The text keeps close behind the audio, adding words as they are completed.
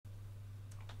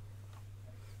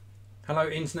Hello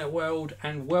internet world,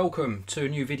 and welcome to a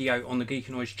new video on the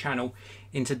Geekanoids channel.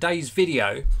 In today's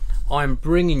video I'm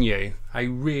bringing you a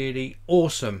really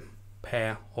awesome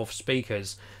pair of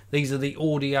speakers. These are the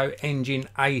AudioEngine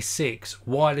HD6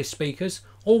 wireless speakers,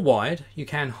 or wired. You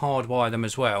can hardwire them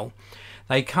as well.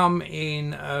 They come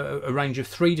in a range of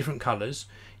 3 different colours.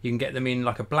 You can get them in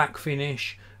like a black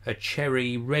finish, a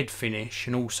cherry red finish,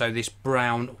 and also this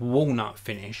brown walnut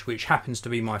finish, which happens to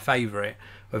be my favourite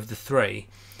of the 3.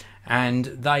 And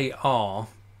they are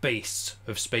beasts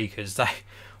of speakers.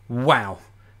 Wow,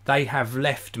 they have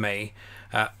left me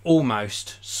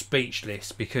almost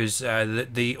speechless, because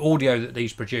the audio that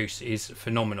these produce is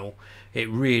phenomenal. It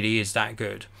really is that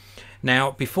good. Now,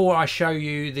 before I show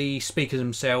you the speakers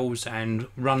themselves and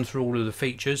run through all of the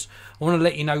features, I want to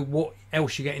let you know what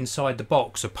else you get inside the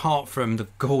box apart from the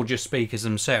gorgeous speakers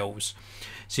themselves.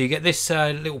 So you get this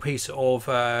little piece of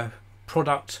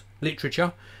product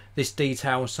literature. This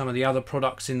details some of the other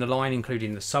products in the line,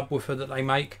 including the subwoofer that they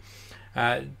make.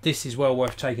 This is well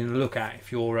worth taking a look at if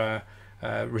you're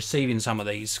receiving some of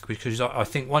these, because I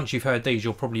think once you've heard these,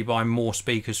 you'll probably buy more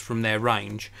speakers from their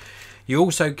range. You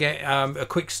also get a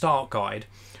quick start guide.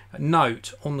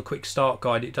 Note on the quick start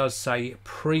guide, it does say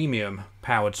premium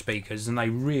powered speakers, and they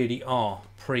really are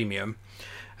premium.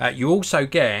 You also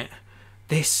get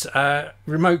this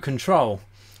remote control.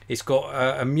 It's got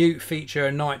a mute feature,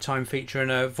 a nighttime feature, and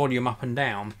a volume up and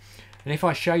down. And if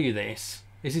I show you this,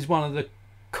 this is one of the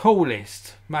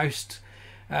coolest, most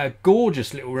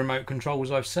gorgeous little remote controls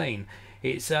I've seen.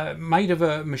 It's made of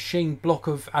a machined block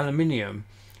of aluminium,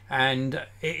 and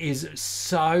it is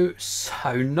so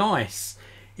nice.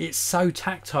 It's so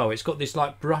tactile. It's got this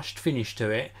like brushed finish to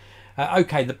it.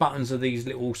 Okay, the buttons are these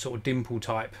little sort of dimple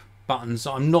type buttons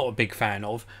that I'm not a big fan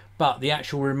of, but the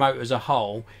actual remote as a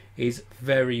whole is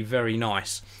very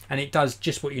nice, and it does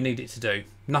just what you need it to do.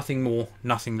 Nothing more,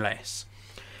 nothing less.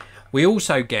 We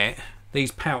also get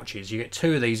these pouches. You get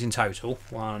 2 of these in total.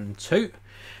 1, 2.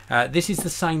 This is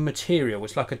the same material.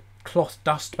 It's like a cloth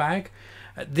dust bag.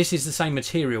 This is the same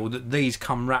material that these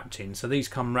come wrapped in. So these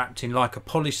come wrapped in like a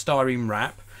polystyrene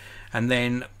wrap, and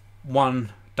then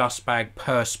 1 dust bag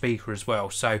per speaker as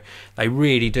well. So they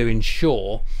really do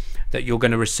ensure that you're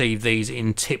going to receive these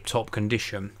in tip-top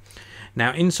condition.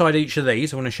 Now, inside each of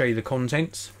these, I want to show you the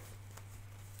contents.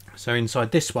 So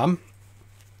inside this one,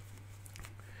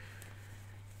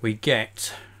 we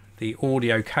get the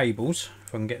audio cables,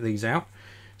 if I can get these out.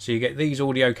 So you get these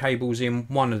audio cables in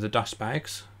one of the dust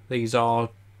bags. These are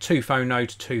 2 phono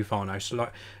to 2 phono, so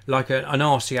like an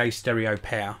RCA stereo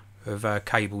pair of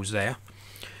cables there.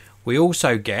 We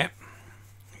also get,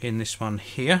 in this one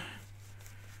here,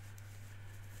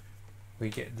 we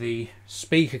get the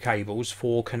speaker cables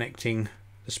for connecting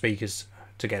the speakers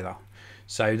together.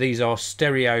 So these are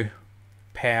stereo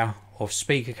pair of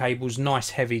speaker cables,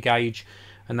 nice heavy gauge,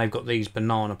 and they've got these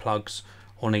banana plugs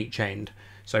on each end.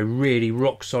 So really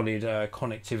rock solid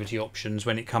connectivity options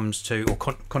when it comes to, or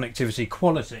connectivity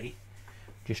quality.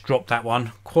 Just drop that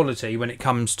one, quality when it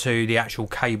comes to the actual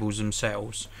cables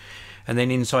themselves. And then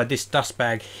inside this dust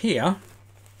bag here,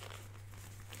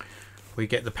 we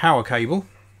get the power cable.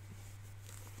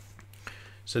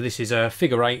 So this is a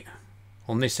figure 8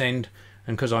 on this end,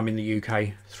 and because I'm in the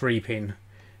UK, 3-pin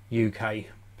UK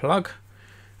plug.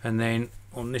 And then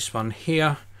on this one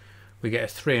here, we get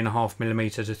a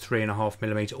 3.5mm to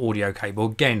 3.5mm audio cable.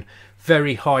 Again,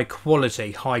 very high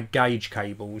quality, high gauge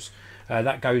cables.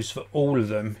 That goes for all of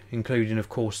them, including of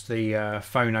course the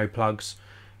phono plugs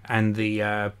and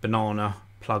the banana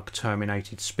plug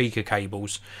terminated speaker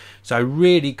cables. So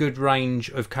really good range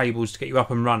of cables to get you up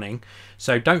and running.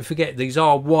 So don't forget, these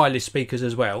are wireless speakers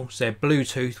as well. So they're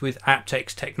Bluetooth with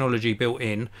aptX technology built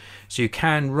in, so you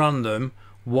can run them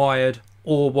wired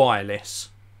or wireless.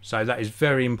 So that is a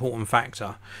very important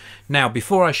factor. Now,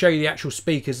 before I show you the actual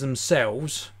speakers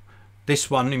themselves, this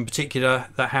one in particular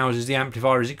that houses the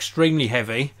amplifier is extremely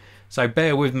heavy, so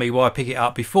bear with me while I pick it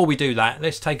up. Before we do that,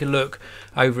 let's take a look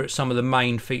over at some of the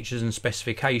main features and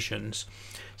specifications.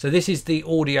 So this is the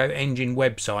AudioEngine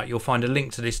website. You'll find a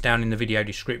link to this down in the video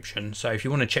description. So if you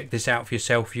want to check this out for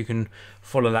yourself, you can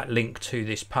follow that link to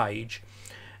this page.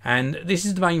 And this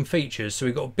is the main features. So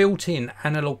we've got built-in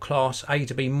analog class A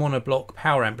to B monoblock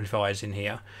power amplifiers in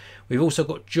here. We've also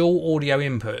got dual audio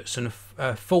inputs and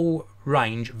a full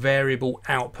range variable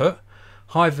output,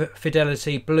 high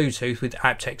fidelity Bluetooth with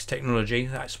aptX technology.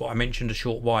 That's what I mentioned a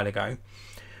short while ago.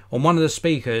 On one of the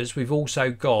speakers, we've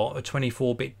also got a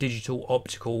 24-bit digital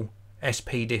optical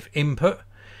SPDIF input.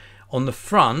 On the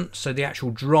front, so the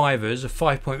actual drivers are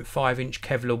 5.5-inch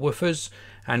Kevlar woofers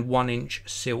and 1-inch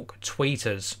silk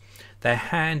tweeters. They're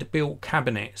hand-built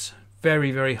cabinets,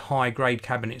 Very, very high grade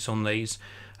cabinets on these,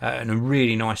 and a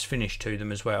really nice finish to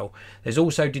them as well. There's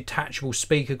also detachable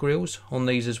speaker grills on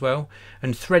these as well,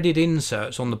 and threaded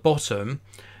inserts on the bottom.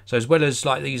 So as well as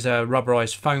like these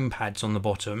rubberized foam pads on the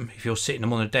bottom, if you're sitting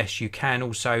them on a desk, you can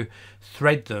also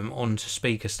thread them onto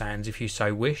speaker stands if you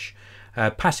so wish.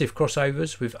 Passive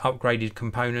crossovers with upgraded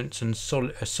components and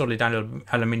a solid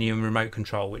aluminium remote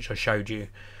control, which I showed you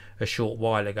a short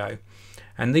while ago.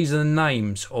 And these are the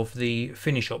names of the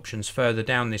finish options further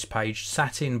down this page: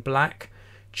 satin black,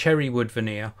 cherry wood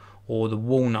veneer, or the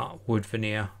walnut wood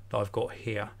veneer that I've got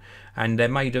here. And they're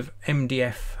made of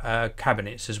MDF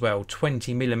cabinets as well,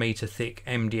 20mm thick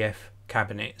MDF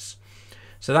cabinets.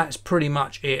 So that's pretty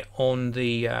much it on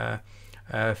the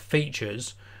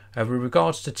features. With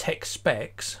regards to tech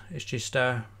specs, let's just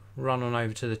run on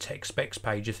over to the tech specs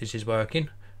page if this is working.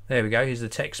 There we go, here's the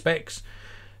tech specs.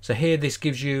 So here this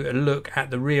gives you a look at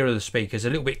the rear of the speakers, a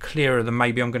little bit clearer than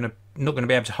maybe I'm not going to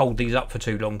be able to hold these up for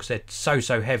too long because they're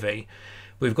so heavy.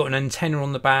 We've got an antenna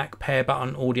on the back, pair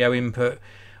button audio input,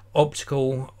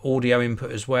 optical audio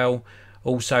input as well.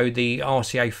 Also the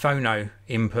RCA phono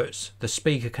inputs, the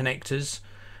speaker connectors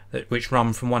which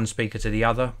run from one speaker to the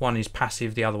other. One is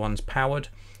passive, the other one's powered.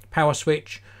 Power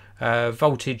switch,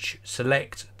 voltage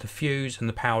select, the fuse and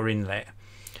the power inlet.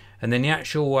 And then the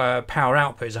actual power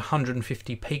output is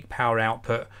 150 peak power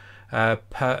output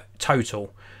per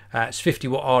total. It's 50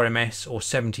 watt RMS or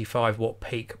 75 watt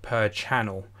peak per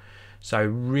channel. So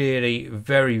really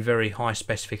very, very high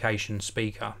specification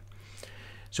speaker.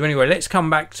 So anyway, let's come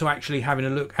back to actually having a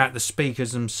look at the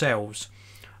speakers themselves.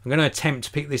 I'm going to attempt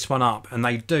to pick this one up, and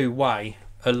they do weigh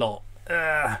a lot.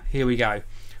 Here we go.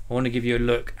 I want to give you a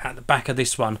look at the back of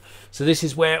this one. So this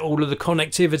is where all of the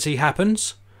connectivity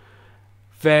happens.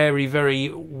 Very, very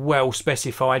well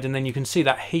specified, and then you can see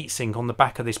that heatsink on the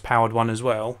back of this powered one as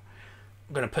well.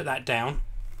 I'm going to put that down.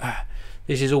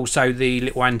 This is also the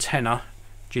little antenna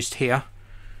just here,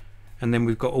 and then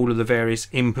we've got all of the various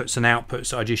inputs and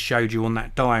outputs that I just showed you on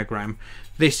that diagram.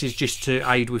 This is just to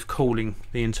aid with cooling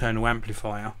the internal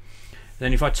amplifier.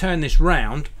 Then if I turn this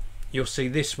round, you'll see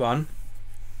this one.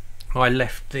 I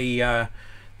left the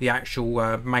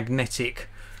actual magnetic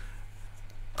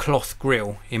cloth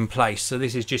grill in place, so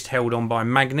this is just held on by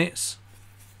magnets,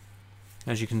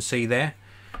 as you can see there,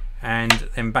 and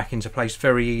then back into place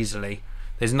very easily.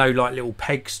 There's no like little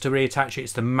pegs to reattach it,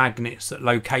 it's the magnets that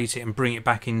locate it and bring it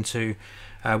back into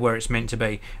where it's meant to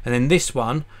be. And then this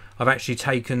one, I've actually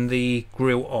taken the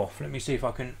grill off. Let me see if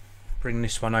I can bring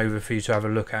this one over for you to have a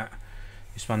look at.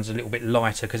 This one's a little bit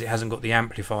lighter because it hasn't got the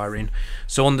amplifier in.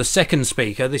 So on the second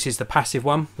speaker, this is the passive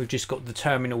one, we've just got the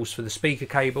terminals for the speaker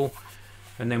cable,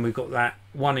 and then we've got that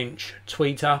 1-inch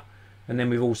tweeter, and then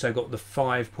we've also got the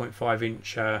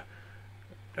 5.5-inch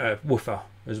woofer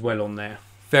as well on there.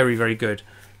 Very, very good.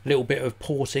 Little bit of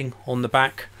porting on the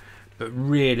back, but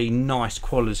really nice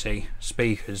quality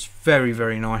speakers. Very,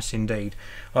 very nice indeed.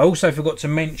 I also forgot to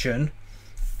mention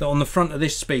that on the front of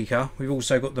this speaker we've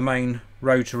also got the main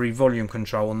rotary volume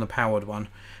control on the powered one,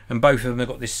 and both of them have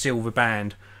got this silver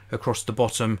band across the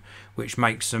bottom which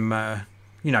makes them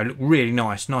you know, look really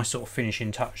nice sort of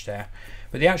finishing touch there.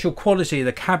 But the actual quality of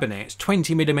the cabinet, it's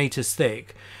 20mm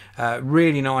thick,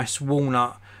 really nice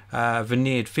walnut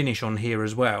veneered finish on here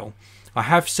as well. I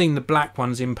have seen the black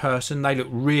ones in person, they look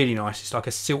really nice, it's like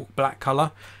a silk black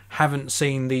colour. Haven't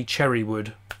seen the cherry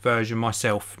wood version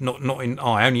myself, not in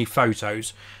eye, only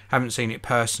photos, haven't seen it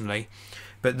personally.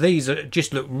 But these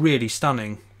just look really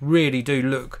stunning, really do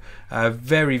look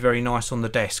very, very nice on the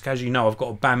desk. As you know, I've got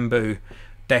a bamboo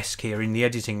desk here in the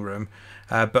editing room,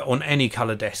 but on any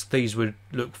colour desk these would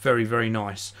look very, very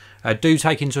nice. Do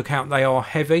take into account they are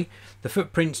heavy, the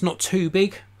footprint's not too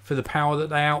big for the power that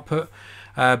they output,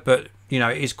 but you know,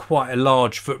 it is quite a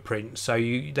large footprint, so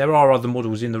there are other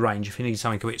models in the range if you need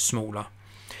something a bit smaller.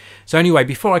 So anyway,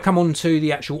 before I come on to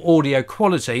the actual audio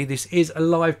quality, this is a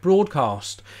live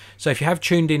broadcast, so if you have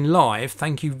tuned in live,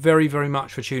 thank you very, very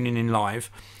much for tuning in live.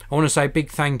 I want to say a big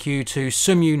thank you to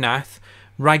Sumyu Nath,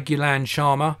 Raghulan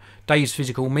Sharma, Dave's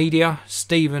Physical Media,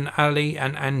 Stephen Ali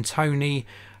and Antoni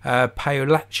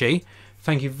Paolacci.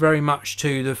 Thank you very much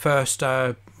to the first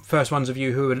ones of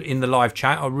you who are in the live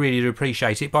chat. I really do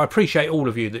appreciate it, but I appreciate all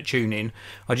of you that tune in.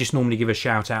 I just normally give a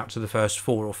shout out to the first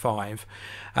 4 or 5.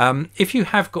 If you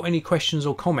have got any questions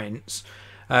or comments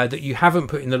that you haven't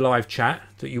put in the live chat,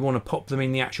 that you want to pop them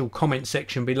in the actual comment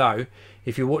section below,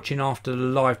 if you're watching after the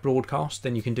live broadcast,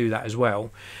 then you can do that as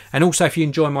well. And also, if you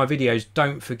enjoy my videos,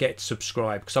 don't forget to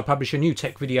subscribe, because I publish a new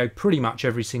tech video pretty much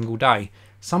every single day.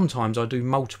 Sometimes I do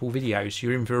multiple videos, so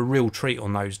you're in for a real treat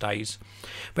on those days.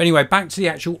 But anyway, back to the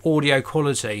actual audio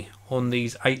quality on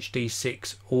these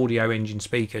HD6 AudioEngine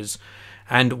speakers,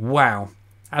 and wow,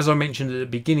 as I mentioned at the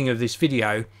beginning of this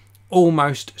video,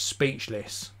 almost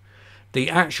speechless. The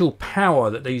actual power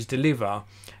that these deliver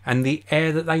and the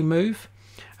air that they move.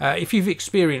 If you've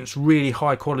experienced really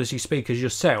high quality speakers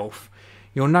yourself,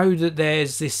 you'll know that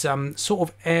there's this sort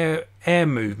of air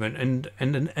movement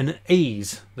and an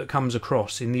ease that comes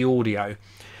across in the audio.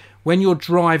 When you're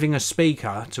driving a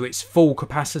speaker to its full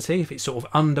capacity, if it's sort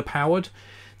of underpowered,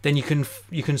 then you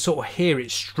can sort of hear it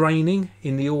straining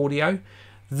in the audio.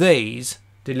 These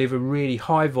deliver really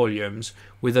high volumes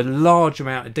with a large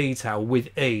amount of detail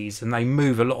with ease, and they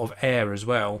move a lot of air as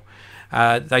well.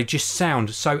 They just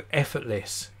sound so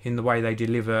effortless in the way they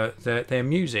deliver their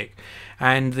music,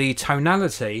 and the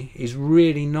tonality is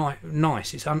really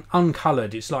nice. It's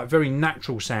uncoloured, it's like very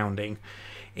natural sounding.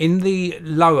 In the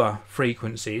lower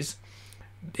frequencies,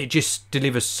 it just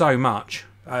delivers so much.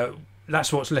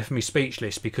 That's what's left me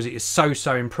speechless, because it is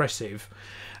so impressive.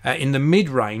 In the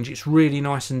mid-range, it's really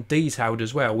nice and detailed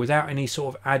as well, without any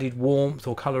sort of added warmth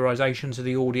or colorization to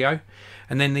the audio.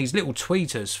 And then these little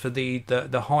tweeters for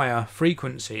the higher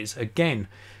frequencies, again,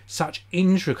 such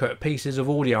intricate pieces of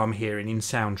audio I'm hearing in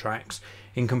soundtracks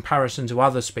in comparison to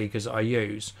other speakers that I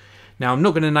use. Now, I'm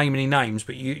not going to name any names,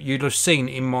 but you'd have seen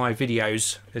in my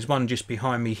videos, there's one just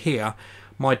behind me here,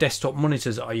 my desktop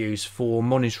monitors that I use for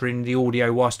monitoring the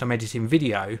audio whilst I'm editing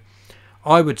video.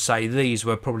 I would say these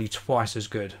were probably twice as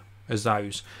good as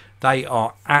those. They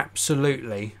are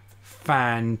absolutely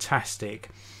fantastic,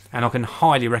 and I can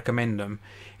highly recommend them.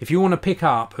 If you want to pick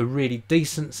up a really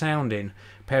decent sounding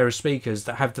pair of speakers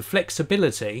that have the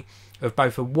flexibility of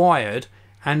both a wired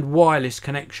and wireless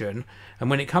connection, and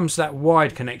when it comes to that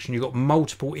wired connection you've got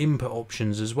multiple input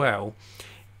options as well,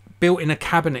 built in a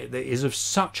cabinet that is of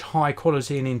such high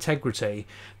quality and integrity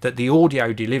that the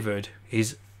audio delivered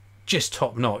is just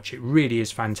top notch, it really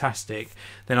is fantastic,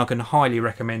 then I can highly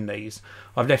recommend these.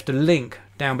 I've left a link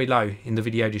down below in the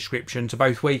video description to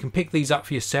both where you can pick these up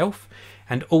for yourself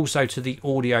and also to the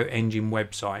AudioEngine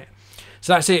website.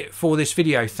 So that's it for this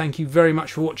video. Thank you very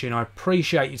much for watching. I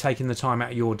appreciate you taking the time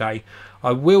out of your day.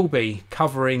 I will be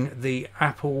covering the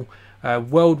Apple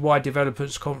Worldwide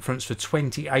Developers Conference for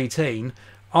 2018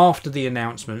 after the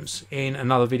announcements in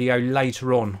another video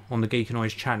later on the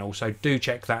Geekanoids channel, so do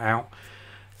check that out.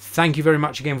 Thank you very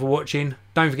much again for watching.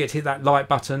 Don't forget to hit that like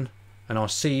button, and I'll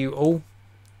see you all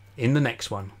in the next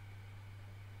one.